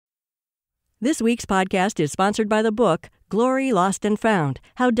This week's podcast is sponsored by the book, Glory, Lost and Found,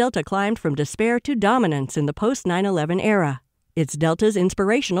 How Delta Climbed from Despair to Dominance in the Post-9/11 Era. It's Delta's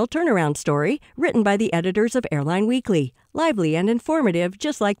inspirational turnaround story, written by the editors of Airline Weekly, lively and informative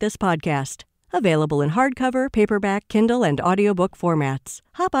just like this podcast. Available in hardcover, paperback, Kindle, and audiobook formats.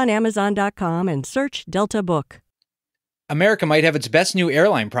 Hop on Amazon.com and search Delta Book. America might have its best new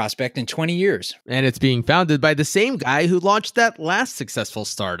airline prospect in 20 years. And it's being founded by the same guy who launched that last successful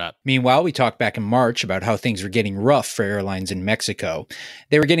startup. Meanwhile, we talked back in March about how things were getting rough for airlines in Mexico.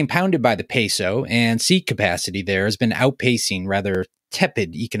 They were getting pounded by the peso, and seat capacity there has been outpacing rather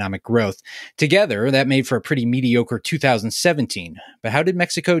tepid economic growth. Together, that made for a pretty mediocre 2017. But how did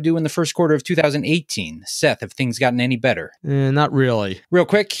Mexico do in the first quarter of 2018? Seth, have things gotten any better? Not really. Real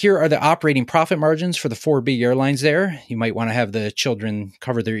quick, here are the operating profit margins for the four big airlines there. You might want to have the children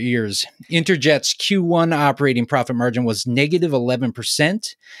cover their ears. Interjet's Q1 operating profit margin was negative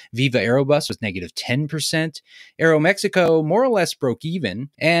 11%. Viva Aerobus was negative 10%. Aeroméxico more or less broke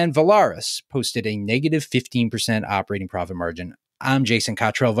even. And Volaris posted a negative 15% operating profit margin. I'm Jason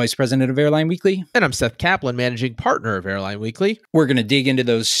Cottrell, Vice President of Airline Weekly. And I'm Seth Kaplan, Managing Partner of Airline Weekly. We're going to dig into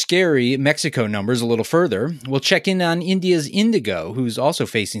those scary Mexico numbers a little further. We'll check in on India's Indigo, who's also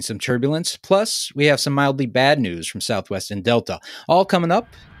facing some turbulence. Plus, we have some mildly bad news from Southwest and Delta. All coming up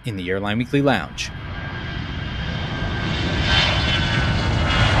in the Airline Weekly Lounge.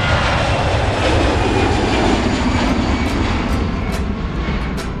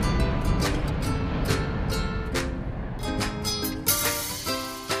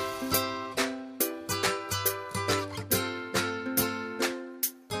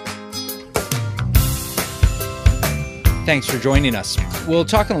 Thanks for joining us. We'll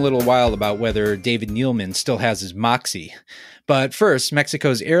talk in a little while about whether David Neeleman still has his Moxy. But first,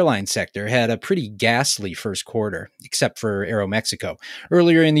 Mexico's airline sector had a pretty ghastly first quarter, except for Aeroméxico.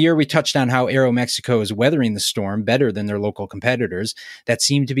 Earlier in the year, we touched on how Aeroméxico is weathering the storm better than their local competitors. That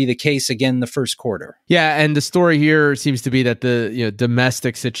seemed to be the case again the first quarter. Yeah, and the story here seems to be that the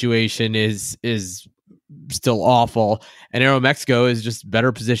domestic situation is still awful, and Aeroméxico is just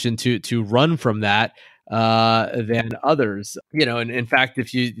better positioned to run from that than others. And in fact,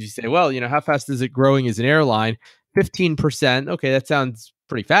 if you say, well, how fast is it growing as an airline? 15%. Okay, that sounds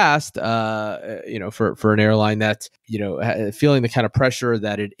pretty fast, for an airline that's, feeling the kind of pressure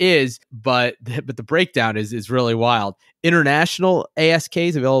that it is. But the breakdown is really wild. International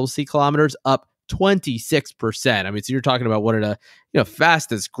ASKs, available seat kilometers, up 26%. I mean, so you're talking about one of the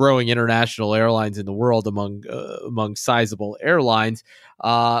fastest growing international airlines in the world among sizable airlines.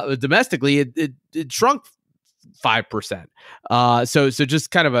 Domestically, it shrunk 5%. So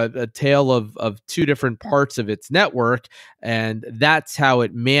just kind of a tale of two different parts of its network, and that's how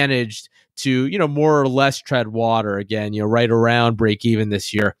it managed to more or less tread water again, right around break even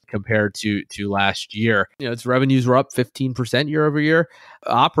this year compared to last year. Its revenues were up 15% year over year.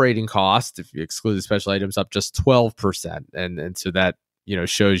 Operating costs, if you exclude the special items, up just 12%, and so that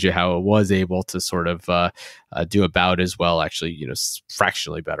shows you how it was able to sort of do about as well, actually,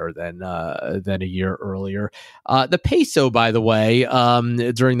 fractionally better than a year earlier. The peso, by the way,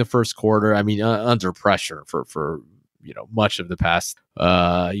 during the first quarter, I mean, under pressure for much of the past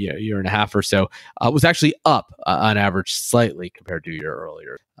year and a half or so, was actually up on average slightly compared to a year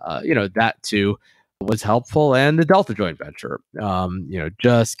earlier. That too was helpful, and the Delta joint venture,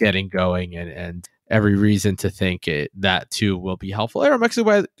 just getting going, and every reason to think that too will be helpful.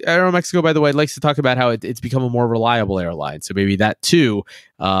 Aeroméxico, by the way, likes to talk about how it's become a more reliable airline. So maybe that too,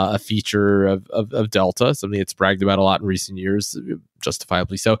 a feature of Delta, something it's bragged about a lot in recent years,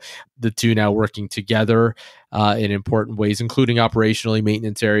 justifiably so. The two now working together in important ways, including operationally,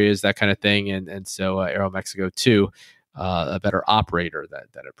 maintenance areas, that kind of thing. And so Aeroméxico too, a better operator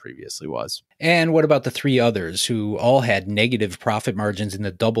than it previously was. And what about the three others who all had negative profit margins in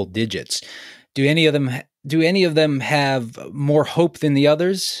the double digits? Do any of them have more hope than the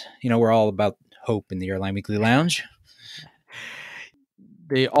others? We're all about hope in the Airline Weekly Lounge.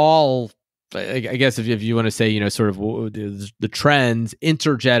 They all, I guess, if you want to say, sort of the trends,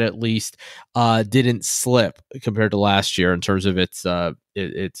 Interjet at least didn't slip compared to last year in terms of its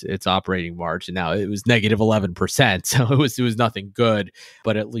operating margin. Now it was negative 11%, so it was nothing good,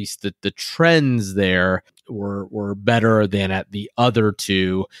 but at least the trends there were better than at the other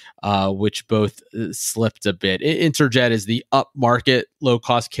two, which both slipped a bit. Interjet is the upmarket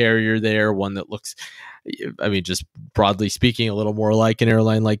low-cost carrier there, one that looks, I mean, just broadly speaking, a little more like an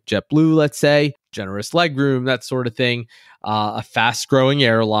airline like JetBlue, let's say, generous legroom, that sort of thing. A fast-growing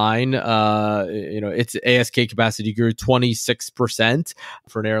airline. Its ASK capacity grew 26%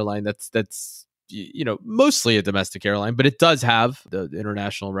 for an airline that's mostly a domestic airline, but it does have the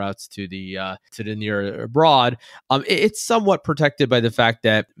international routes to the near abroad. It's somewhat protected by the fact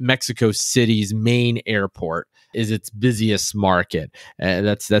that Mexico City's main airport is its busiest market.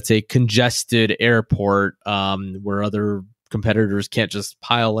 That's a congested airport where other competitors can't just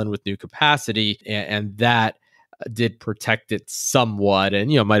pile in with new capacity, and that did protect it somewhat,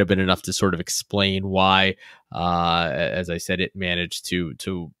 and might have been enough to sort of explain why, as I said, it managed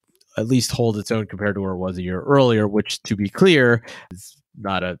to at least hold its own compared to where it was a year earlier, which, to be clear, is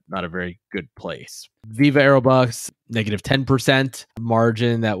not a very good place. Viva Aerobus, negative 10%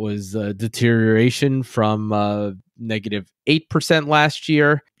 margin. That was a deterioration from negative 8% last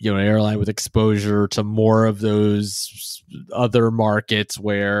year. An airline with exposure to more of those other markets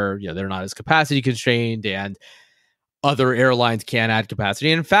where they're not as capacity constrained and other airlines can add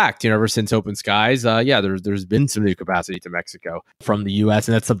capacity. And in fact, ever since Open Skies, there's been some new capacity to Mexico from the U.S.,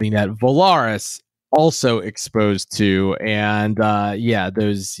 and that's something that Volaris also exposed to. And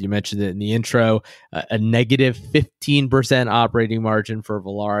those, you mentioned it in the intro, a negative 15% operating margin for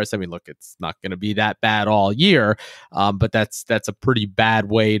Volaris. I mean, look, it's not going to be that bad all year, but that's a pretty bad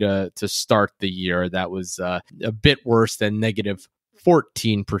way to start the year. That was a bit worse than negative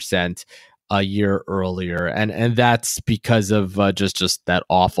 14% a year earlier, and that's because of just that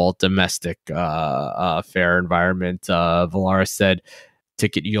awful domestic fare environment. Volaris said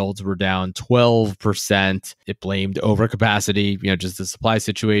ticket yields were down 12%. It blamed overcapacity, just the supply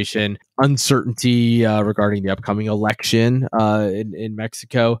situation, uncertainty regarding the upcoming election in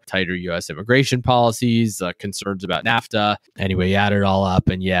Mexico, tighter U.S. immigration policies, concerns about NAFTA. Anyway, you add it all up,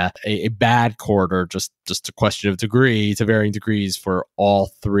 and a bad quarter, just a question of degree, to varying degrees, for all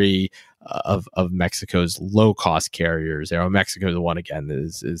three of Mexico's low cost carriers. Aeroméxico, the one again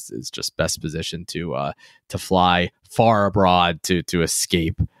is just best positioned to fly far abroad to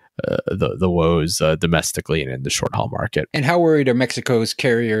escape the woes domestically and in the short haul market. And how worried are Mexico's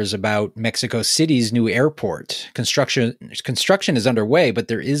carriers about Mexico City's new airport? Construction is underway, but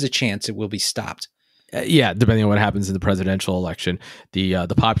there is a chance it will be stopped. Depending on what happens in the presidential election. The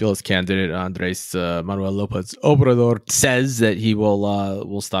populist candidate Andres Manuel López Obrador says that he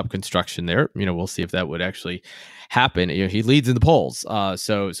will stop construction there. We'll see if that would actually happen. He leads in the polls.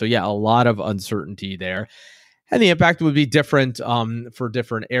 So a lot of uncertainty there. And the impact would be different for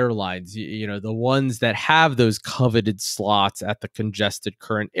different airlines. The ones that have those coveted slots at the congested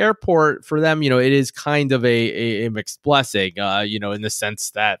current airport, for them, it is kind of a mixed blessing, in the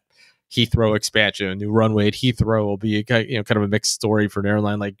sense that Heathrow expansion, a new runway at Heathrow, will be kind of a mixed story for an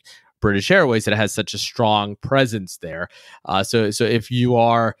airline like British Airways that has such a strong presence there. So if you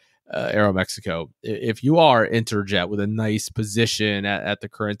are Aeroméxico, if you are Interjet with a nice position at the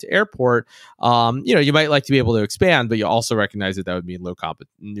current airport, you might like to be able to expand, but you also recognize that would mean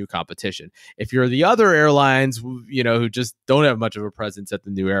new competition. If you're the other airlines, who just don't have much of a presence at the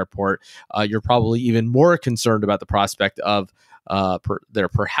new airport, you're probably even more concerned about the prospect of there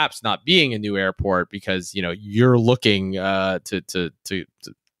perhaps not being a new airport, because you're looking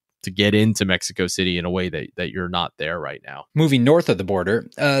to get into Mexico City in a way that you're not there right now. Moving north of the border,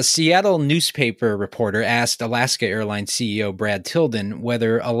 a Seattle newspaper reporter asked Alaska Airlines CEO Brad Tilden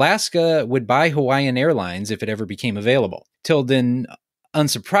whether Alaska would buy Hawaiian Airlines if it ever became available. Tilden,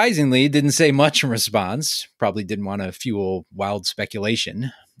 unsurprisingly, didn't say much in response. Probably didn't want to fuel wild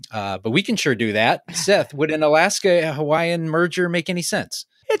speculation. But we can sure do that. Seth, would an Alaska-Hawaiian merger make any sense?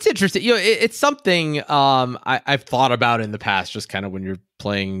 It's interesting. It's something I've thought about in the past, just kind of when you're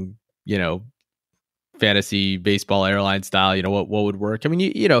playing, fantasy baseball airline style, what would work. I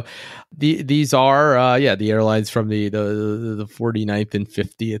mean, these are the airlines from the 49th and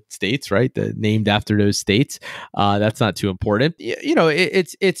 50th states, right? Named after those states. That's not too important.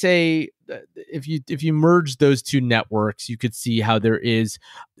 It's a, if you merge those two networks, you could see how there is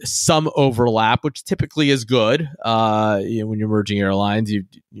some overlap, which typically is good. When you're merging airlines,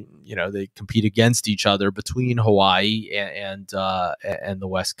 they compete against each other between Hawaii and the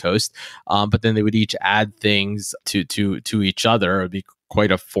West Coast, but then they would each add things to each other. It would be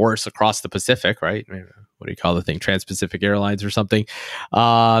quite a force across the Pacific, right? What do you call the thing? Trans-Pacific Airlines or something.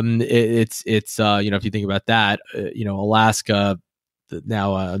 It's if you think about that, Alaska,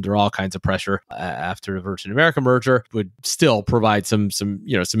 now under all kinds of pressure after the Virgin America merger, would still provide some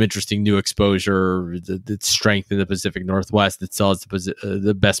interesting new exposure, the strength in the Pacific Northwest that still has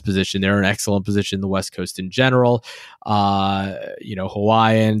the best position there, an excellent position in the West Coast in general.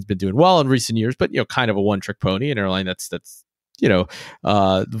 Hawaiian's been doing well in recent years, but kind of a one-trick pony, an airline that's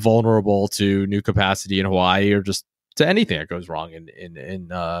vulnerable to new capacity in Hawaii, or just to anything that goes wrong in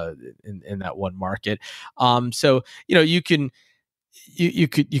that one market. So you can you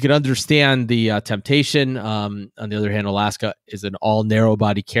could understand the temptation. On the other hand, Alaska is an all narrow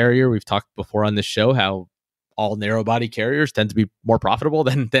body carrier. We've talked before on this show how all narrow body carriers tend to be more profitable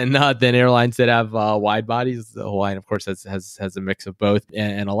than airlines that have wide bodies. The Hawaiian, of course, has a mix of both.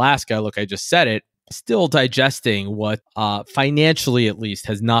 And Alaska, look, I just said it, still digesting what financially at least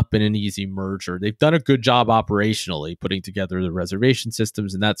has not been an easy merger. They've done a good job operationally putting together the reservation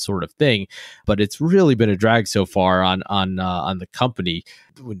systems and that sort of thing, but it's really been a drag so far on the company.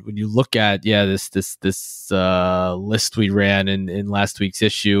 When you look at this list we ran in last week's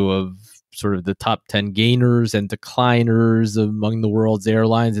issue of sort of the top 10 gainers and decliners among the world's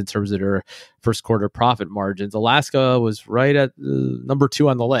airlines in terms of their first quarter profit margins, Alaska was right at number 2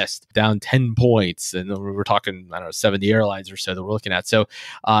 on the list, down 10 points. And we're talking, 70 airlines or so that we're looking at. So,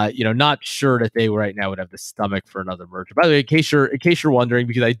 not sure that they right now would have the stomach for another merger. By the way, in case you're wondering,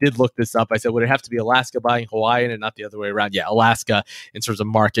 because I did look this up, I said, would it have to be Alaska buying Hawaiian and not the other way around? Yeah, Alaska, in terms of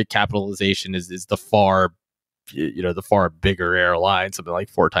market capitalization, is the far bigger airline, something like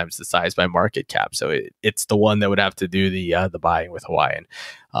 4 times the size by market cap. So it's the one that would have to do the buying with Hawaiian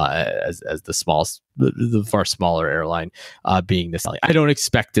as the far smaller airline being this. I don't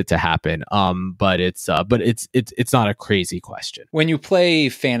expect it to happen, but it's not a crazy question. When you play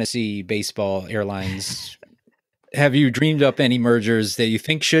fantasy baseball, airlines, have you dreamed up any mergers that you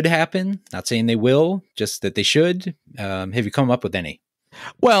think should happen? Not saying they will, just that they should. Have you come up with any?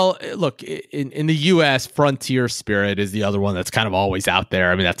 Well, look, in the U.S., Frontier Spirit is the other one that's kind of always out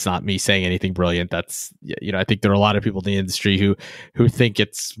there. I mean, that's not me saying anything brilliant. That's, I think there are a lot of people in the industry who think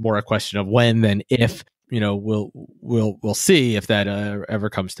it's more a question of when than if. We'll see if that ever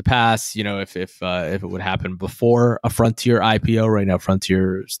comes to pass. If it would happen before a Frontier IPO. Right now,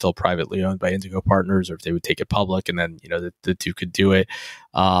 Frontier is still privately owned by Indigo Partners, or if they would take it public, and then the two could do it.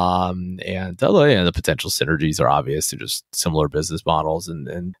 And the potential synergies are obvious. They're just similar business models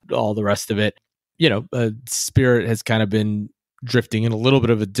and all the rest of it. Spirit has kind of been drifting in a little bit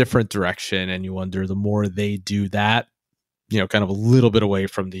of a different direction, and you wonder, the more they do that, kind of a little bit away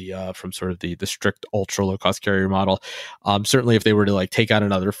from from sort of the strict ultra low cost carrier model. Certainly if they were to take on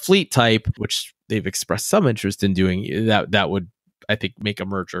another fleet type, which they've expressed some interest in doing, that would, I think, make a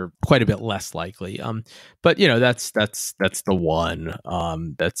merger quite a bit less likely. But that's the one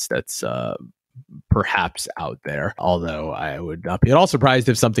that's perhaps out there. Although I would not be at all surprised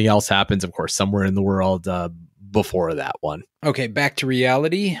if something else happens, of course, somewhere in the world before that one. Okay, back to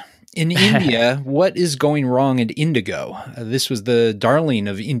reality. In India, what is going wrong at Indigo? This was the darling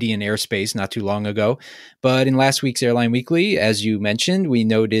of Indian airspace not too long ago. But in last week's Airline Weekly, as you mentioned, we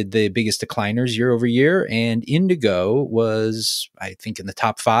noted the biggest decliners year over year. And Indigo was, I think, in the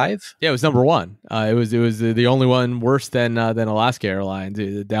top 5. Yeah, it was number 1. It was the only one worse than Alaska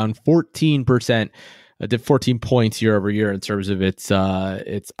Airlines, down 14%. Did 14 points year over year in terms of its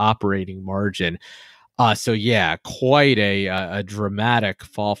operating margin. So yeah, quite a dramatic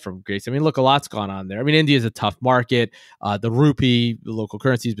fall from grace. I mean, look, a lot's gone on there. I mean, India is a tough market. The rupee, the local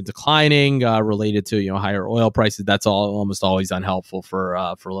currency, has been declining related to higher oil prices. That's almost always unhelpful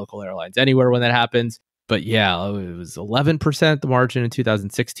for local airlines anywhere when that happens. But yeah, it was 11% the margin in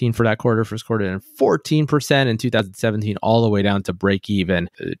 2016 for that first quarter, and 14% in 2017, all the way down to break even,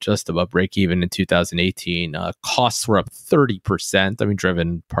 just above break even in 2018. Costs were up 30%. I mean,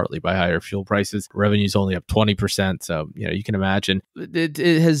 driven partly by higher fuel prices. Revenue's only up 20%. So, you can imagine it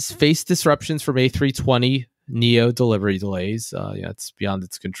has faced disruptions from A320 Neo delivery delays. It's beyond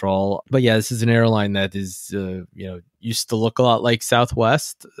its control. But yeah, this is an airline that is, used to look a lot like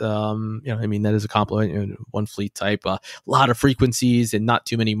Southwest. That is a compliment. One fleet type, a lot of frequencies and not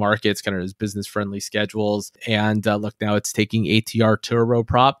too many markets, kind of as business friendly schedules. And look, now it's taking ATR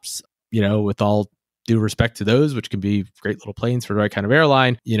turboprops, with all due respect to those, which can be great little planes for the right kind of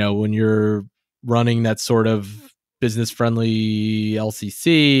airline. When you're running that sort of business friendly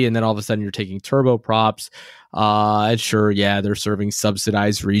LCC, and then all of a sudden you're taking turboprops. And sure, they're serving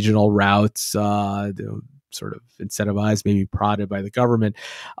subsidized regional routes, sort of incentivized, maybe prodded by the government.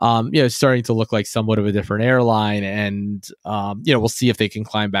 Starting to look like somewhat of a different airline, and we'll see if they can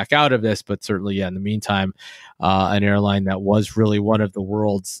climb back out of this. But certainly, in the meantime, an airline that was really one of the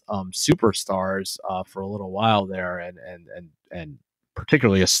world's superstars for a little while there, and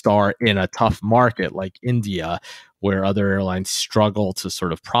particularly a star in a tough market like India, where other airlines struggle to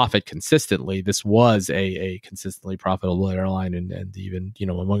sort of profit consistently. This was a consistently profitable airline, and even,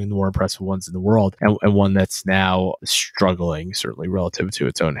 among the more impressive ones in the world, and one that's now struggling, certainly relative to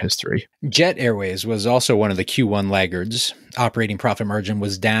its own history. Jet Airways was also one of the Q1 laggards. Operating profit margin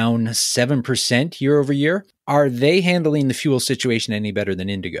was down 7% year over year. Are they handling the fuel situation any better than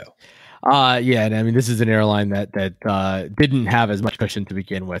Indigo? Yeah, and I mean, this is an airline that didn't have as much cushion to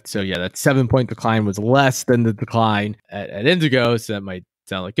begin with. So yeah, that 7-point decline was less than the decline at Indigo. So that might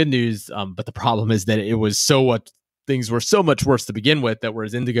sound like good news. But the problem is that it was so what things were so much worse to begin with. That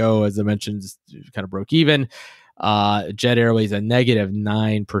whereas Indigo, as I mentioned, kind of broke even. Jet Airways a negative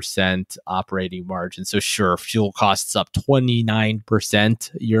 9% operating margin. So sure, fuel costs up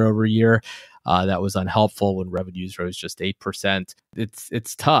 29% year over year. That was unhelpful when revenues rose just 8%.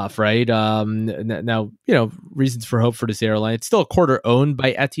 It's tough, right? Now, reasons for hope for this airline. It's still a quarter owned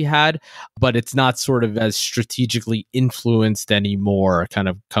by Etihad, but it's not sort of as strategically influenced anymore, kind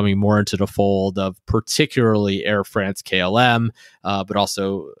of coming more into the fold of particularly Air France KLM, but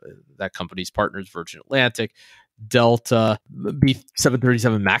also that company's partners, Virgin Atlantic. Delta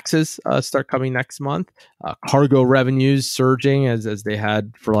B737 Maxes start coming next month. Cargo revenues surging as they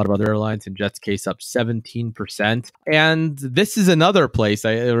had for a lot of other airlines. In Jet's case, up 17%. And this is another place.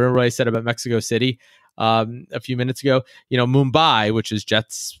 I remember what I said about Mexico City a few minutes ago. Mumbai, which is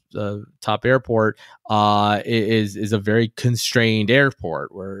Jet's top airport, is a very constrained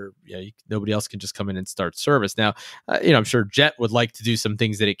airport where nobody else can just come in and start service. Now, I'm sure Jet would like to do some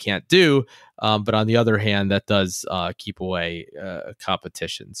things that it can't do, but on the other hand, that does keep away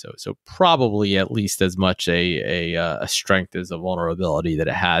competition. So probably at least as much a strength as a vulnerability that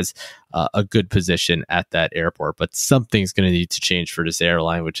it has a good position at that airport. But something's going to need to change for this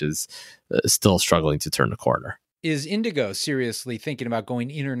airline, which is still struggling to turn the corner. Is Indigo seriously thinking about going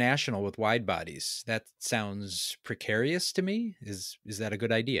international with wide bodies? That sounds precarious to me. Is that a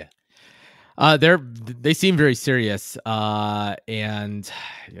good idea? They seem very serious, and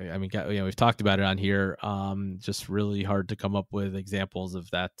I mean, we've talked about it on here. Just really hard to come up with examples of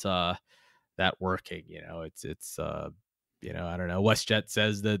that working. It's I don't know. WestJet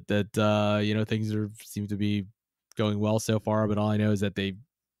says that things seem to be going well so far, but all I know is that they,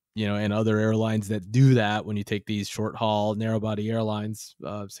 and other airlines that do that, when you take these short haul, narrow body airlines,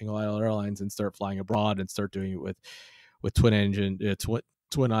 single aisle airlines, and start flying abroad and start doing it with twin engine,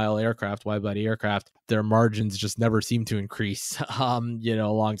 twin aisle aircraft, wide body aircraft, their margins just never seem to increase,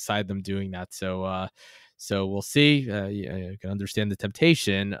 alongside them doing that. So we'll see. You can understand the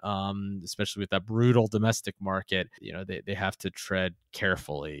temptation, especially with that brutal domestic market. They have to tread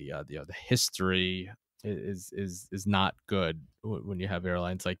carefully. The history is not good when you have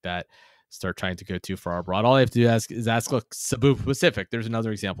airlines like that start trying to go too far abroad. All I have to do is ask, look, Cebu Pacific, there's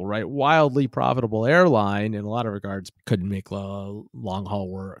another example, right? Wildly profitable airline in a lot of regards, couldn't make long haul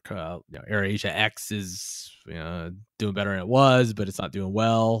work. AirAsia X is doing better than it was, but it's not doing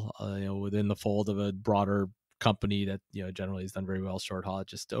well within the fold of a broader company that generally has done very well short haul.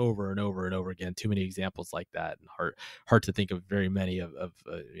 Just over and over and over again, too many examples like that, and hard to think of very many of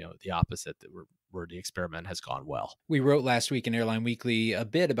the opposite where the experiment has gone well. We wrote last week in Airline Weekly a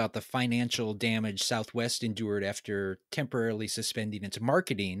bit about the financial damage Southwest endured after temporarily suspending its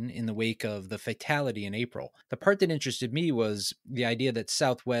marketing in the wake of the fatality in April. The part that interested me was the idea that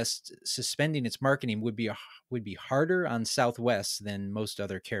Southwest suspending its marketing would be harder on Southwest than most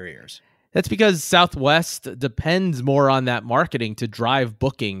other carriers. That's because Southwest depends more on that marketing to drive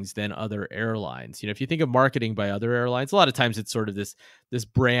bookings than other airlines. If you think of marketing by other airlines, a lot of times it's sort of this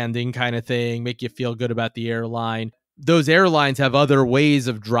branding kind of thing, make you feel good about the airline. Those airlines have other ways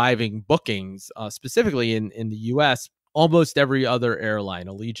of driving bookings, specifically in the US. Almost every other airline,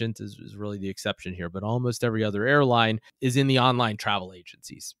 Allegiant is really the exception here, but almost every other airline is in the online travel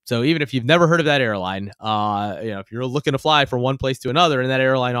agencies. So even if you've never heard of that airline, if you're looking to fly from one place to another and that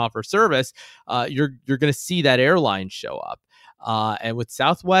airline offers service, you're going to see that airline show up. And with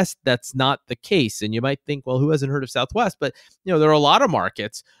Southwest, that's not the case. And you might think, well, who hasn't heard of Southwest? But there are a lot of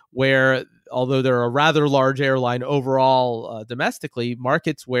markets where, although they're a rather large airline overall domestically,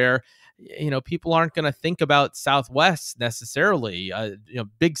 markets where people aren't going to think about Southwest necessarily.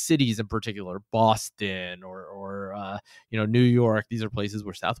 Big cities in particular, Boston or New York. These are places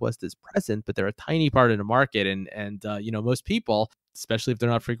where Southwest is present, but they're a tiny part of the market. And most people, especially if they're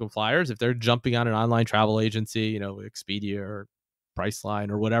not frequent flyers, if they're jumping on an online travel agency, Expedia or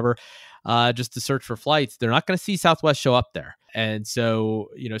Priceline or whatever, just to search for flights, they're not going to see Southwest show up there. And so,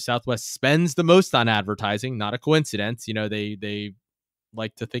 Southwest spends the most on advertising, not a coincidence. They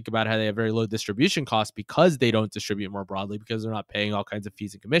like to think about how they have very low distribution costs because they don't distribute more broadly, because they're not paying all kinds of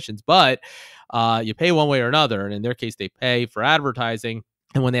fees and commissions. But you pay one way or another. And in their case, they pay for advertising.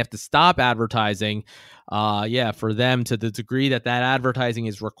 And when they have to stop advertising, for them, to the degree that advertising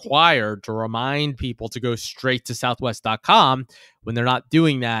is required to remind people to go straight to southwest.com, when they're not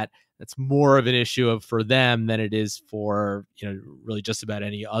doing that, that's more of an issue for them than it is for, really just about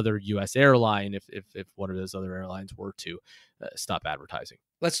any other U.S. airline if one of those other airlines were to stop advertising.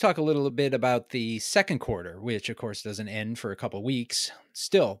 Let's talk a little bit about the second quarter, which of course doesn't end for a couple weeks.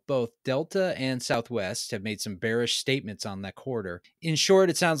 Still, both Delta and Southwest have made some bearish statements on that quarter. In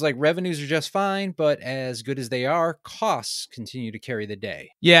short, it sounds like revenues are just fine, but as good as they are, costs continue to carry the day.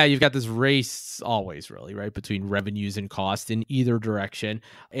 Yeah, you've got this race always, really, right, between revenues and cost in either direction.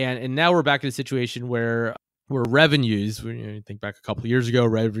 And now we're back in a situation where revenues, think back a couple of years ago,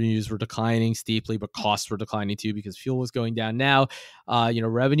 revenues were declining steeply, but costs were declining too because fuel was going down. Now,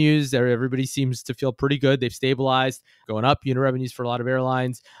 revenues, everybody seems to feel pretty good. They've stabilized, going up, revenues for a lot of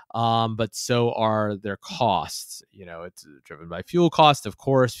airlines, but so are their costs. It's driven by fuel costs, of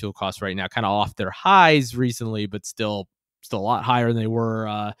course. Fuel costs right now kind of off their highs recently, but still a lot higher than they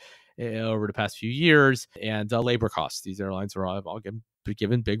were over the past few years. And labor costs. These airlines are all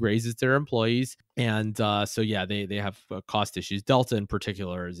given big raises to their employees. And so, yeah, they have cost issues. Delta in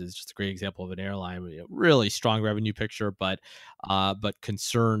particular is just a great example of an airline with really strong revenue picture, but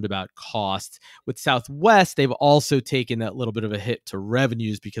concerned about costs. With Southwest, they've also taken that little bit of a hit to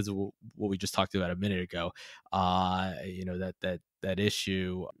revenues because of what we just talked about a minute ago. That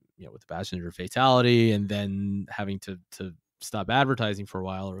issue, with the passenger fatality and then having to stop advertising for a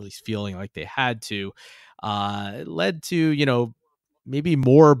while, or at least feeling like they had to, it led to, maybe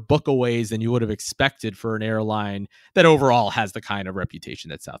more bookaways than you would have expected for an airline that overall has the kind of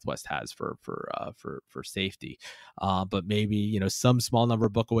reputation that Southwest has for safety. But maybe, some small number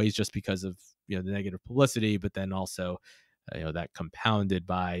of bookaways just because of, the negative publicity, but then also, that compounded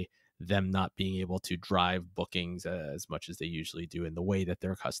by them not being able to drive bookings as much as they usually do in the way that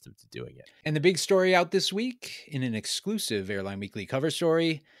they're accustomed to doing it. And the big story out this week in an exclusive Airline Weekly cover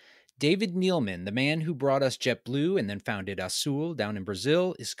story, David Neeleman, the man who brought us JetBlue and then founded Azul down in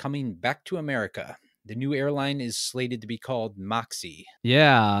Brazil, is coming back to America. The new airline is slated to be called Moxy.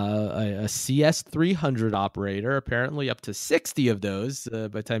 Yeah, a CS300 operator, apparently up to 60 of those by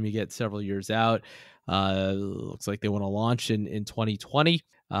the time you get several years out. Looks like they want to launch in 2020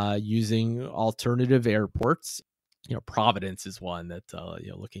 using alternative airports. Providence is one that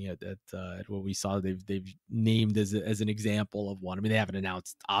looking at what we saw, they've named as an example of one. I mean, they haven't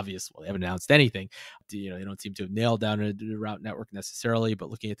announced anything. They don't seem to have nailed down a route network necessarily, but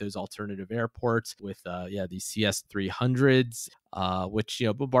looking at those alternative airports with these CS300s, which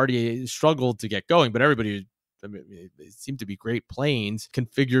Bombardier struggled to get going, but everybody. They seem to be great planes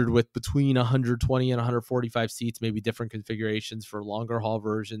configured with between 120 and 145 seats, maybe different configurations for longer haul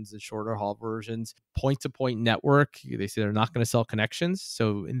versions and shorter haul versions. Point-to-point network, they say they're not going to sell connections.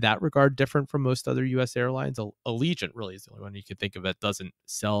 So in that regard, different from most other U.S. airlines. Allegiant really is the only one you can think of that doesn't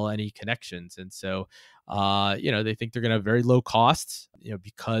sell any connections. And so, they think they're going to have very low costs,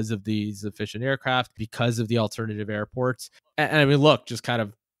 because of these efficient aircraft, because of the alternative airports. And I mean, look, just kind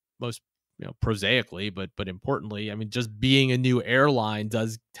of most prosaically, but importantly, I mean, just being a new airline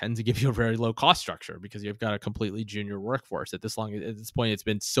does tend to give you a very low cost structure because you've got a completely junior workforce. At this point, it's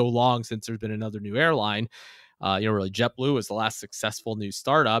been so long since there's been another new airline. Really, JetBlue was the last successful new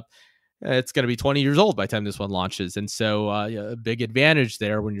startup. It's going to be 20 years old by the time this one launches, and so a big advantage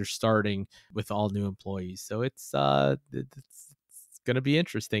there when you're starting with all new employees. So it's going to be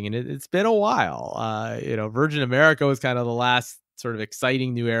interesting, and it's been a while. Virgin America was kind of the last sort of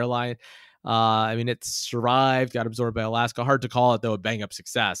exciting new airline. I mean, it survived, got absorbed by Alaska. Hard to call it, though, a bang-up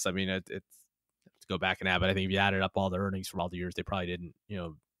success. I mean, it's to go back and add, but I think if you added up all the earnings from all the years, they probably didn't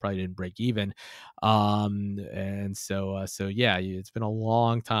break even. And so yeah, it's been a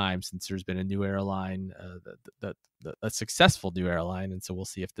long time since there's been a new airline, a successful new airline. And so we'll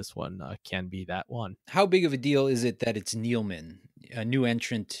see if this one can be that one. How big of a deal is it that it's Neeleman? A new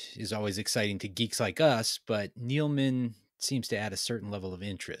entrant is always exciting to geeks like us, but Neeleman seems to add a certain level of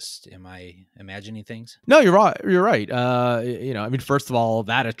interest. Am I imagining things? No, you're right. You're right. I mean, first of all,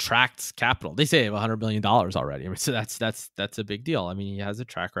 that attracts capital. They say $100 million already. I mean, so that's a big deal. I mean, he has a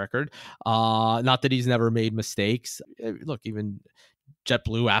track record. Not that he's never made mistakes. Look, even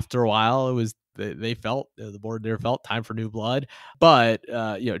JetBlue, after a while, they felt, the board there felt time for new blood, but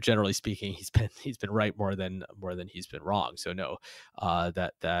generally speaking, he's been right more than he's been wrong. So no,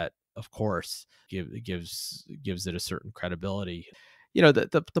 that of course gives it a certain credibility.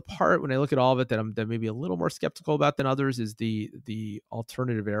 The part when I look at all of it that I'm maybe a little more skeptical about than others is the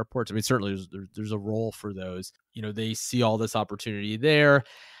alternative airports. I mean, certainly there's a role for those. They see all this opportunity there.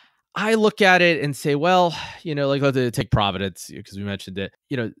 I look at it and say, well, let's take Providence because we mentioned it.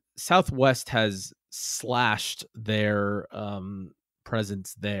 Southwest has slashed their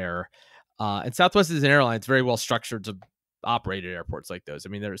presence there, and Southwest is an airline. It's very well structured to operated airports like those. I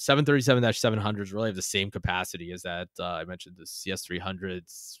mean, there's 737-700s really have the same capacity as that. I mentioned the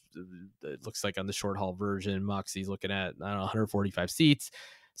CS300s. It looks like on the short haul version, Moxy's looking at, I don't know, 145 seats.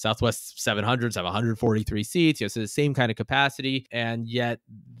 Southwest 700s have 143 seats, so the same kind of capacity, and yet,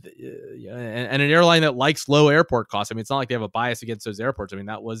 and an airline that likes low airport costs. I mean, it's not like they have a bias against those airports. I mean,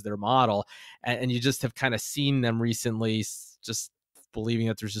 that was their model, and you just have kind of seen them recently just believing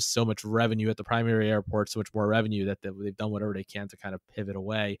that there's just so much revenue at the primary airport, so much more revenue, that they've done whatever they can to kind of pivot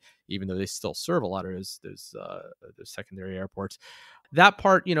away, even though they still serve a lot of those secondary airports. That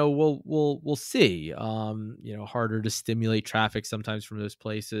part, we'll see. Harder to stimulate traffic sometimes from those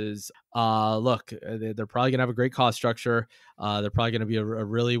places. Look, they're probably gonna have a great cost structure. They're probably gonna be a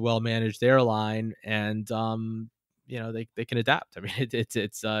really well managed airline, and they can adapt. I mean,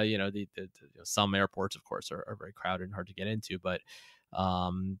 it's some airports, of course, are very crowded and hard to get into, but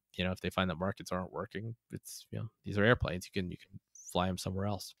if they find that markets aren't working, it's these are airplanes. You can fly them somewhere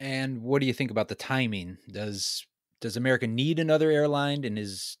else. And what do you think about the timing? Does America need another airline, and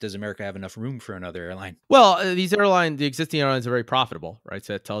does America have enough room for another airline? Well, the existing airlines are very profitable, right?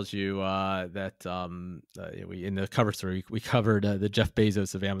 So that tells you that we, in the cover story, we covered the Jeff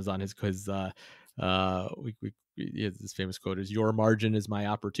Bezos of Amazon. His this famous quote is, "Your margin is my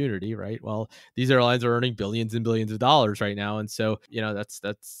opportunity," right? Well, these airlines are earning billions and billions of dollars right now, and so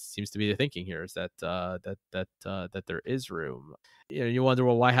that seems to be the thinking here, is that there is room. You wonder,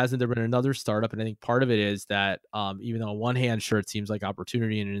 well, why hasn't there been another startup? And I think part of it is that even though on one hand, sure, it seems like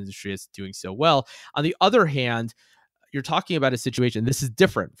opportunity in an industry is doing so well, on the other hand, you're talking about a situation. This is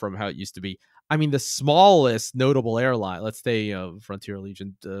different from how it used to be. I mean, the smallest notable airline, let's say Frontier,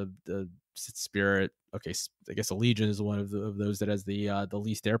 Allegiant, the Spirit. Okay, I guess Allegiant is one of those that has the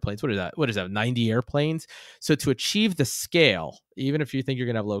least airplanes. What is that? 90 airplanes. So to achieve the scale, even if you think you're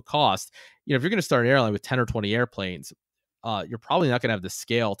going to have low cost, if you're going to start an airline with 10 or 20 airplanes, you're probably not going to have the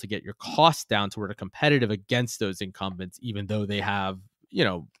scale to get your costs down to where they're competitive against those incumbents, even though they have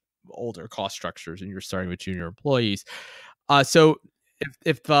older cost structures and you're starting with junior employees. So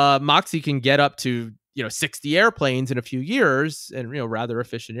if Moxy can get up to 60 airplanes in a few years, and rather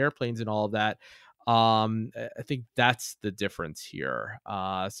efficient airplanes and all of that, I think that's the difference here.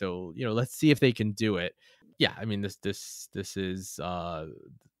 So let's see if they can do it. Yeah, I mean, this is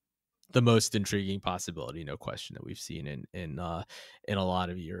the most intriguing possibility, no question, that we've seen in a lot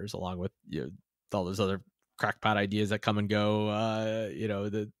of years, along with all those other crackpot ideas that come and go.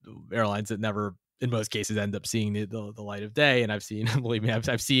 The airlines that never, in most cases, end up seeing the light of day. And I've seen, believe me,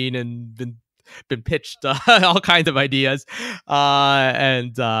 I've seen and been pitched all kinds of ideas,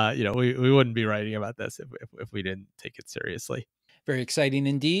 and we wouldn't be writing about this if we didn't take it seriously. Very exciting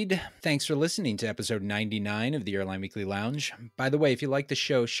indeed. Thanks for listening to episode 99 of the Airline Weekly Lounge. By the way, if you like the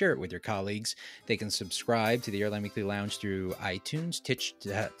show, share it with your colleagues. They can subscribe to the Airline Weekly Lounge through iTunes, Stitcher,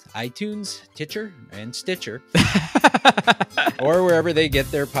 and Stitcher, or wherever they get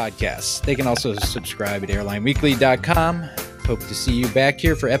their podcasts. They can also subscribe at airlineweekly.com. Hope to see you back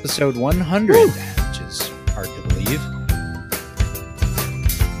here for episode 100. Woo!